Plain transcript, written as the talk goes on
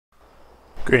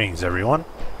Greetings everyone.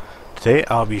 Today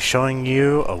I'll be showing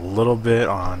you a little bit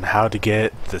on how to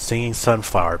get the singing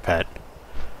sunflower pet.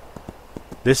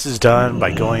 This is done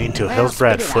by going to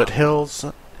Hillsbrad Foothills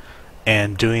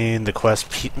and doing the quest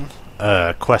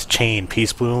chain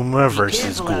Peacebloom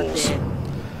VS Ghouls.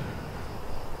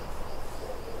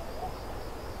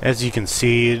 As you can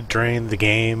see during the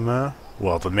game,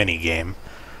 well, the mini game,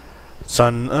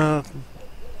 sun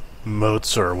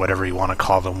motes or whatever you want to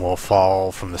call them will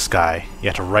fall from the sky. You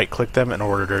have to right click them in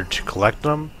order to collect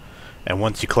them, and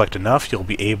once you collect enough you'll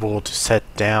be able to set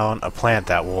down a plant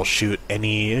that will shoot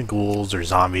any ghouls or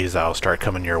zombies that will start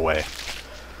coming your way.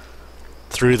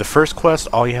 Through the first quest,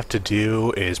 all you have to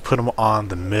do is put them on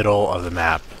the middle of the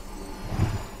map.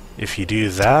 If you do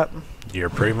that, you're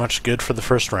pretty much good for the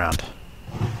first round.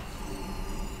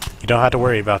 You don't have to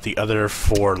worry about the other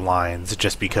 4 lines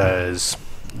just because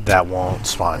that won't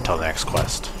spawn until the next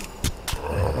quest.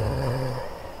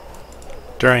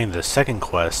 During the second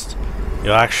quest,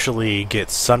 you'll actually get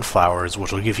sunflowers,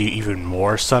 which will give you even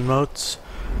more sun motes,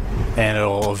 and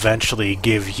it'll eventually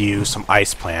give you some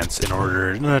ice plants in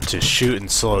order to shoot and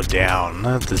slow down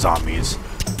the zombies.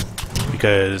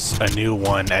 Because a new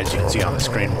one, as you can see on the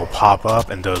screen, will pop up,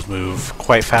 and those move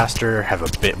quite faster, have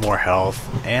a bit more health,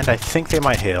 and I think they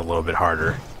might hit a little bit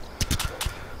harder.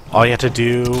 All you have to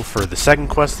do for the second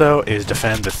quest, though, is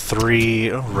defend the 3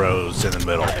 rows in the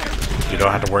middle. You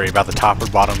don't have to worry about the top or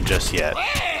bottom just yet.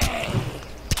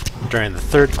 During the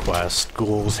third quest,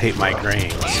 Ghouls Hate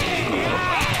Migraines,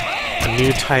 a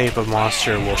new type of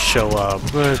monster will show up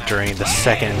during the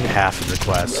second half of the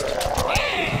quest.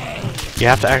 You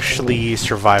have to actually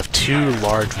survive 2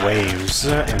 large waves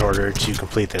in order to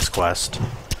complete this quest.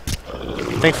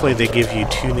 Thankfully, they give you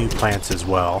 2 new plants as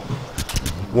well.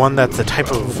 One that's a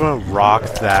type of rock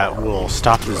that will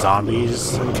stop the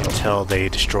zombies until they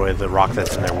destroy the rock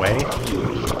that's in their way,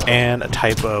 and a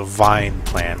type of vine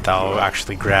plant that will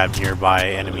actually grab nearby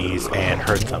enemies and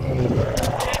hurt them.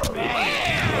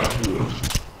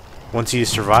 Once you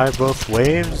survive both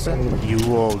waves, you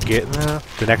will get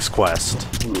the next quest.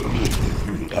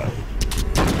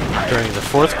 During the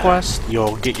fourth quest,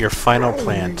 you'll get your final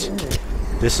plant.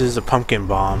 This is a pumpkin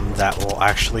bomb that will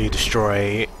actually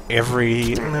destroy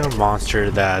every monster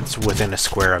that's within a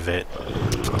square of it.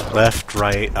 Left,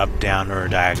 right, up, down, or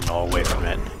diagonal away from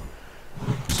it.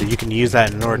 So you can use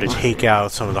that in order to take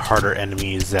out some of the harder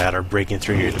enemies that are breaking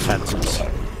through your defenses.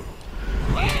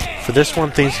 For this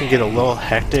one, things can get a little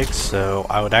hectic, so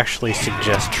I would actually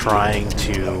suggest trying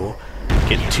to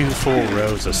get 2 full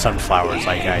rows of sunflowers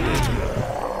like I did.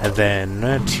 And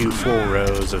then 2 full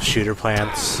rows of shooter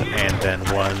plants, and then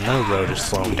 1 row to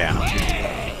slow them down.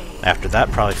 After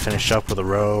that, probably finish up with a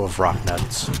row of rock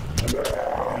nuts.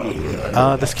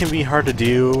 This can be hard to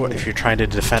do if you're trying to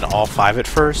defend all 5 at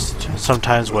first.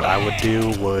 Sometimes what I would do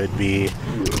would be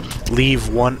leave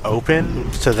 1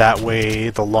 open, so that way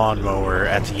the lawnmower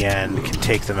at the end can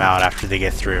take them out after they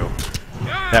get through.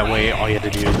 That way all you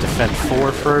have to do is defend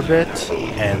 4 for a bit,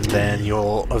 and then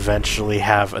you'll eventually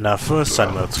have enough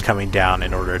sun motes coming down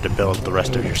in order to build the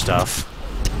rest of your stuff.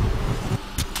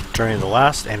 During the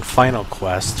last and final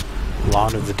quest,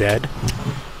 Lawn of the Dead,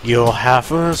 you'll have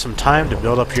some time to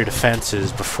build up your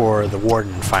defenses before the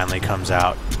Warden finally comes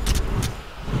out.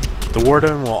 The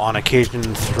Warden will on occasion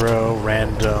throw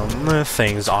random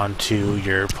things onto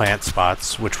your plant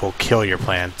spots, which will kill your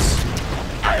plants.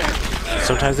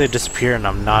 Sometimes they disappear, and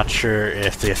I'm not sure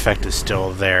if the effect is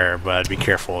still there, but be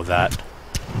careful of that.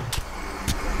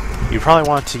 You probably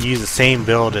want to use the same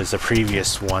build as the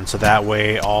previous one, so that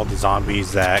way all the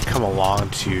zombies that come along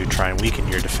to try and weaken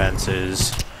your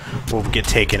defenses will get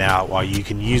taken out, while you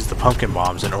can use the pumpkin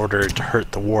bombs in order to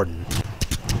hurt the Warden.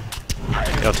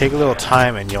 It'll take a little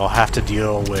time, and you'll have to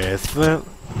deal with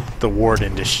the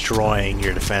Warden destroying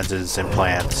your defenses and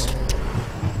plants.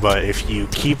 But if you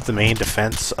keep the main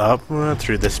defense up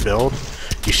through this build,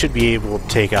 you should be able to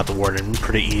take out the Warden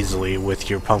pretty easily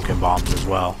with your pumpkin bombs as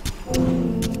well.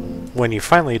 When you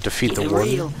finally defeat the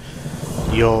Warden,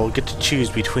 you'll get to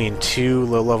choose between 2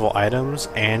 low-level items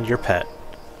and your pet.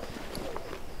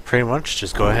 Pretty much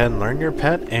just go ahead and learn your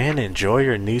pet and enjoy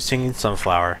your new singing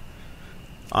sunflower.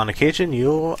 On occasion,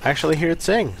 you'll actually hear it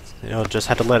sing. You'll just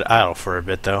have to let it idle for a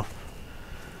bit though.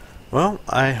 Well,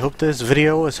 I hope this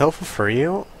video was helpful for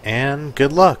you, and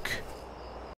good luck!